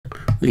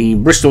The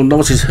Bristol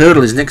Novices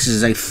Hurdle is next. This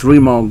is a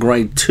 3-mile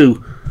Grade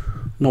 2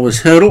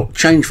 Novice Hurdle.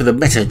 Change for the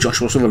better.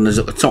 Joshua Sutherland is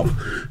at the top.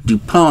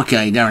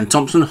 Duparquet, Darren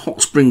Thompson.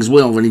 Hot Springs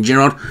Well, Vinnie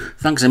Gerard.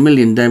 Thanks a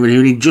million, David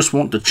Hooley. Just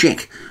want to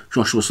check.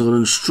 Joshua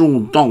Sutherland. Straw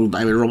Dog,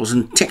 David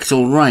Robertson.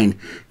 Texel Rain,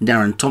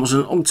 Darren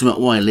Thompson. Ultimate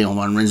Way, Leon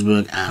van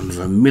Rensburg. And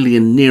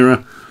Vermilion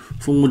Nearer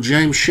for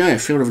James Shea. A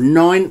field of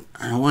 9.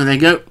 And away they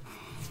go.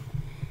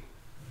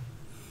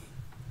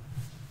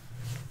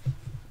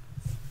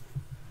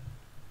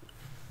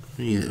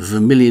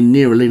 Vermilion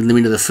Nearer leading them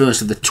into the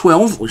first of the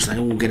 12, which they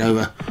all get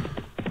over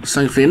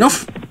safely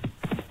enough.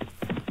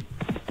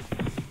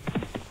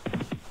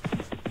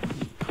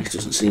 Pace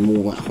doesn't seem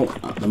all that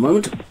hot at the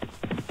moment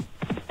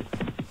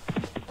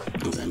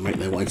as they make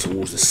their way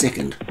towards the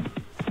second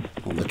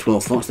of the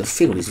 12 fights. The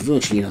field is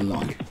virtually in a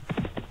line.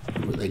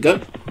 There they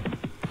go.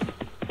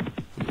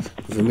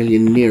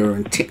 Vermilion Nearer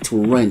and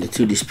Texel Rain, the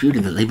two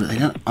disputing the lead, but they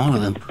don't either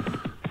of them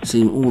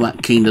seem all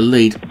that keen to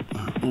lead.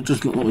 It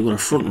doesn't look like we've got a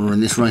front runner in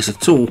this race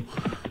at all.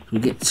 We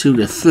get to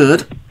the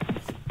third.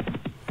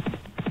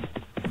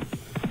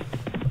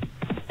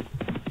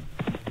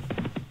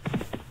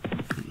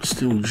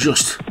 Still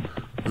just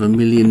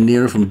Vermilion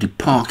Nearer from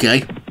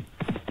Duparquet.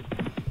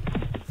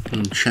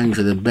 And change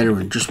for the better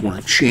and just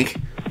want to check.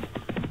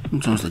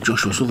 Sometimes the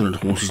Joshua Sutherland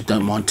horses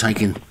don't mind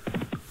taking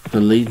the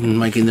lead and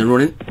making the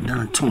run in.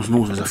 Darren Thompson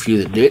also has a few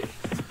that do it.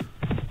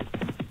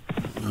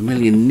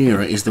 Vermilion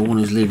Nearer is the one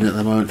who's leading at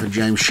the moment for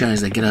James Shea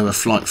as they get over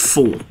flight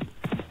 4.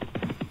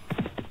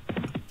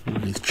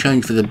 With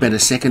change for the better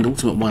second.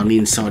 Ultimate Way on the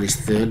inside is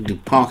third.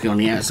 Duparquet on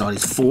the outside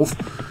is fourth.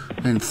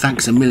 Then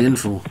Thanks a Million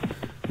for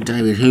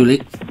David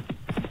Hooley.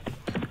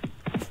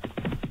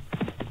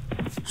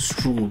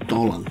 Straw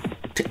Doll and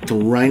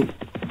Texel Rain.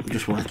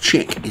 Just want to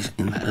check is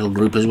in that little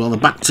group as well. The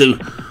back two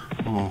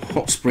are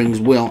Hot Springs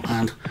Well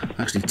and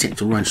actually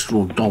Texel Rain.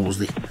 Straw Doll was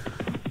the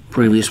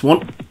previous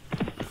one.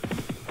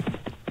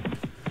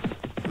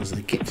 As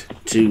they get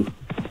to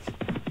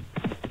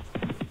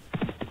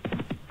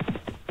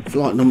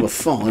flight number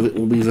 5, it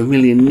will be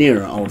Vermilion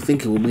Nearer. I would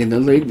think it will be in the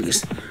lead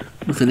because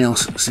nothing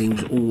else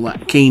seems all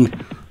that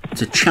keen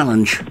to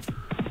challenge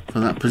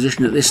for that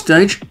position at this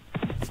stage.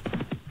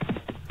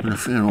 And a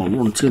fair old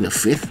run to the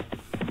 5th.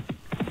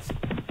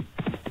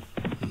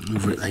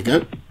 Over it they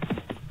go.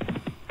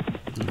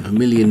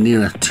 Vermilion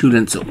Nearer 2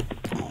 lengths up.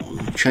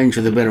 Change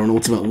for the better on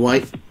Ultimate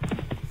Way.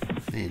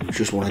 And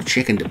just want to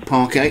check into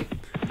Duparquet.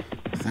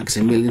 Thanks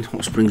a Million.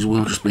 Hot Springs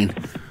Well just been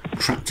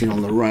trapped in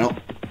on the rail.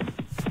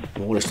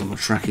 Wildest on the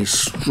track is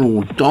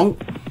Straw Dog.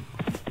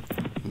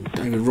 And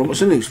David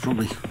Robertson, who's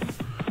probably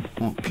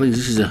quite pleased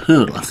this is a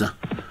hurdle after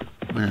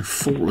wearing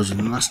fallers in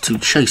the last 2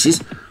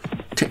 chases.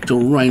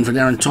 Texel Rain for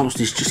Darren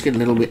Thompson is just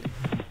getting a little bit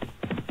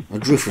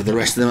adrift with the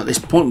rest of them at this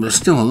point, but there's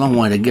still a long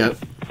way to go.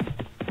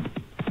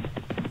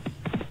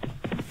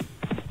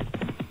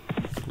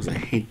 As they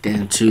head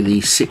down to the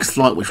 6th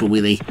flight, which will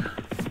be the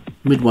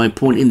midway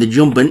point in the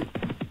jumping.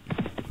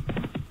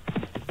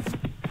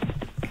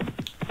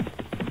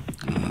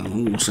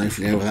 All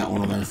safely over that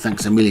one, although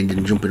Thanks a Million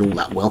didn't jump it all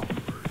that well.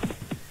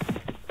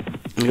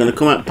 I'm going to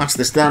come out past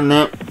the stand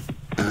now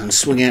and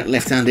swing out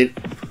left-handed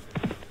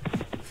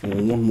for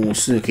one more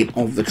circuit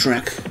of the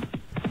track.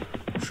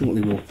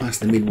 Shortly we'll pass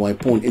the midway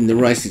point in the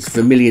race. It's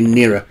Vermilion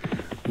Nearer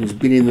who's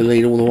been in the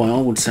lead all the way. I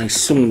would say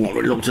somewhat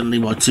reluctantly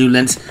by 2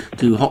 lengths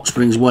to Hot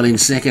Springs Well in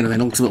second, and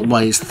then Ultimate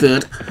Way is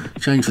third.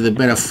 Change for the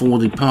better for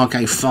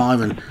Duparquet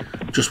 5, and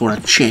just want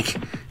to check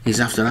is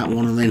after that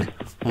one, and then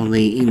on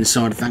the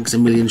inside Thanks a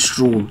Million,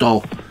 Straw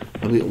Doll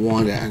a bit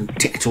wider, and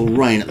Texel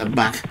Rain at the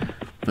back,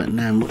 but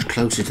now much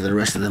closer to the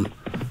rest of them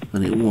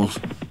than it was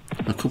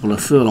a couple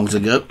of furlongs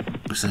ago.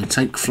 So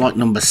take flight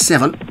number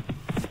 7,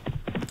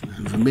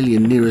 and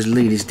Vermilion Nearer's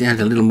lead is down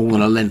to a little more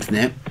than a length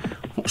now.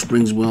 Hot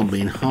Springs Well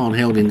being hard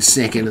held in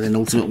second, and then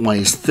Ultimate Way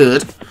is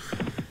third.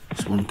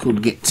 This one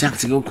could get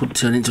tactical, could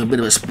turn into a bit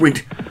of a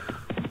sprint.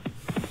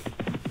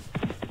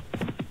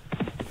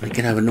 They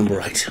get over number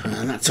 8,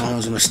 and that time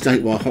was a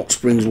mistake by Hot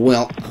Springs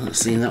Well.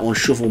 Seeing that one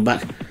shuffle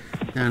back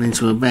down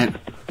into about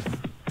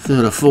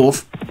 3rd or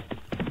 4th.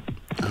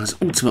 As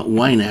Ultimate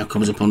Way now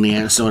comes up on the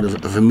outside of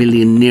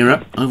Vermilion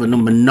Nearer. Over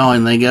number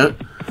 9 they go.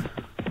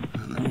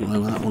 And all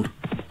over that one.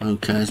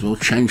 Okay as well.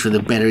 Change for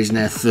the better is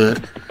now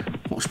 3rd.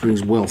 Hot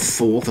Springs Well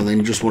 4th, and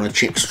then just want to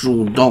check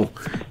Straw Doll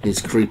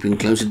is creeping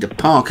closer.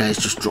 Duparquet has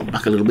just dropped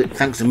back a little bit.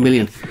 Thanks a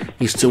Million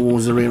is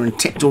towards the rear, and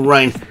Texel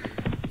Rain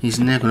is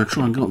now going to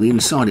try and go up the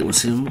inside. It would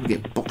seem to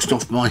get boxed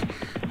off by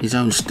his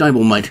own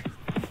stablemate.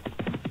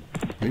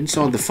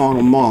 Inside the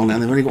final mile now.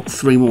 They've only got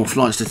 3 more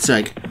flights to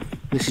take.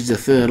 This is the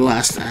 3rd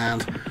last,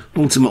 and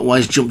Ultimate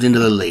Way's jumped into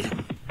the lead.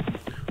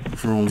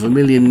 From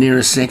Vermilion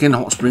Nearer second,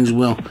 Hot Springs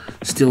Well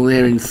still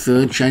there in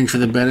third. Change for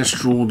the better.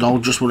 Straw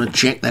Dog just want to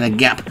check that a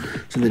gap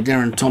to the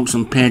Darren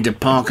Thompson pair, De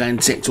Parker and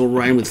Tector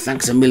Rain with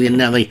Thanks a Million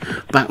now the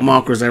back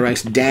marker as they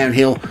race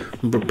downhill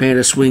and prepare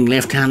to swing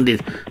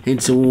left-handed in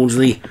towards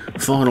the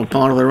final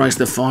part of the race,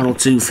 the final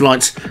two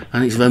flights,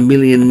 and it's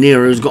Vermilion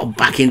Nero who's got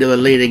back into the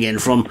lead again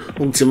from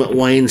Ultimate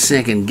Way in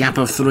second. Gap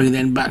of 3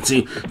 then back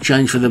to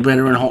Change for the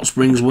Better and Hot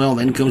Springs Well.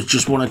 Then comes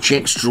Just Want to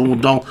Check. Straw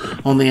Dog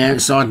on the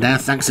outside now.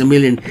 Thanks a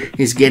Million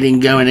is getting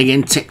going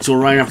again.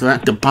 Tector Rain after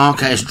that. De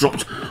Parker has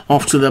dropped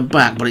off to the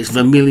back, but it's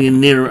Vermilion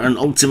Nero and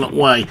Ultimate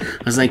Way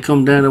as they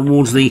come down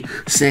towards the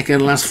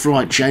second last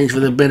flight. Change for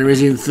the Better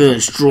is in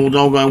third. Straw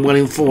Dog going well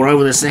in 4.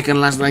 Over the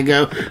second last they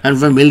go, and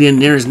Vermilion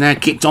Nero is now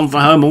kicked on for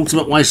home.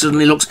 Ultimate Way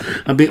suddenly looks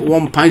a bit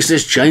one-paced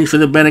as Change for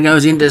the Better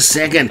goes into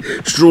second.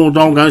 Straw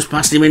Dog goes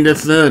past him into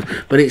third,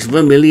 but it's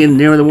Vermilion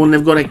Nero, the one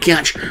they've got to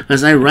catch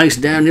as they race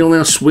downhill.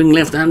 They'll swing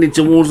left-handed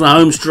towards the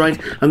home straight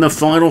and the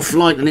final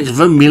flight, and it's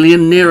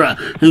Vermilion Nero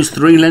who's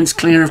 3 lengths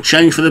clear of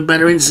Change for the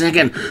Better in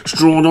second.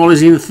 Straw Dog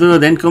is in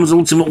third, then comes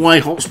Ultimate Way.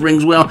 Hot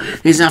Springs Well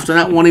is after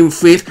that one in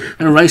fifth,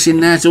 and racing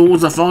now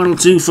towards the final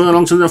 2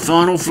 furlongs to the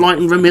final flight,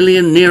 and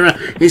Vermilion Nero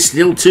is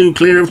still 2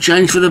 clear of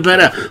Change for the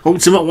Better.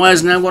 Ultimate Way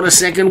has now got a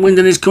second wind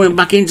and is coming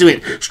back into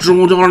it.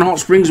 Straw Dog and Hot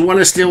Springs Well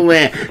are still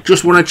there.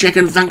 Just Want to Check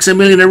and Thanks a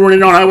Million are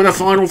running on over the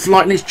final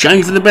flight, and it's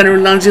Change for the Better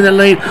who lands in the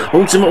lead.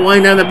 Ultimate Way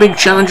now the big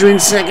challenger in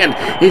second.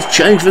 It's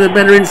Change for the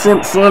Better in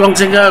front, furlong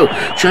to go.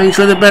 Change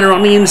for the Better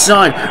on the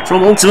inside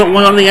from Ultimate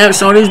Way on the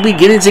outside, who's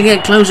beginning to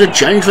get closer.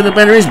 Change for the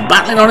Better is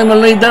battling on him a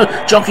lead though.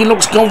 Jockey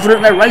looks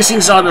confident. They're racing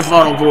inside the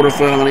final quarter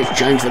furlong, and it's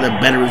Change for the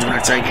Better who's going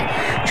to take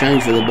it.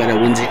 Change for the Better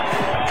wins it.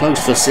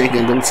 Close for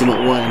second,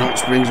 Ultimate Way and Hot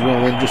Springs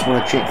Well. They Just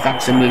Want to Check.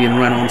 Thanks a Million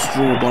ran on.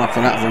 Straw Dog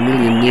after that.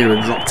 Vermilion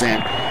Nero dropped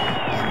out,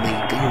 and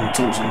the Darren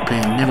Thompson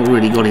pair never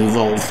really got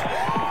involved.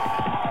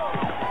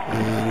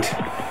 And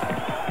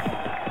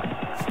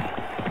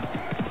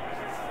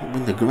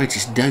been the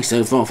greatest day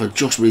so far for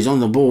Josh, but he's on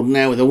the board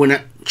now with a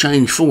winner.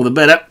 Change for the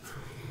Better.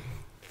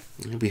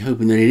 I'll be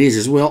hoping that it is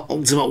as well.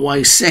 Ultimate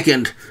Way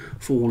second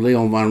for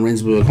Leon Van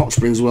Rensburg. Hot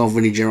Springs Well,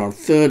 Vinnie Gerard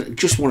third.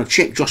 Just Want to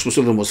Check. Joshua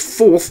Sutherland was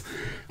fourth.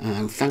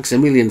 And Thanks a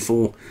Million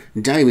for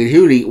David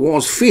Hooley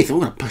was fifth. I'm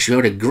going to pass you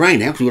over to Gray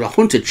now because we've got a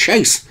Hunter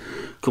Chase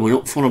coming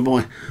up, followed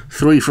by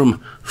 3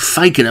 from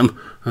Fakenham.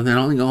 And then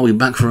I think I'll be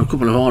back for a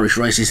couple of Irish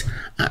races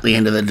at the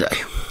end of the day.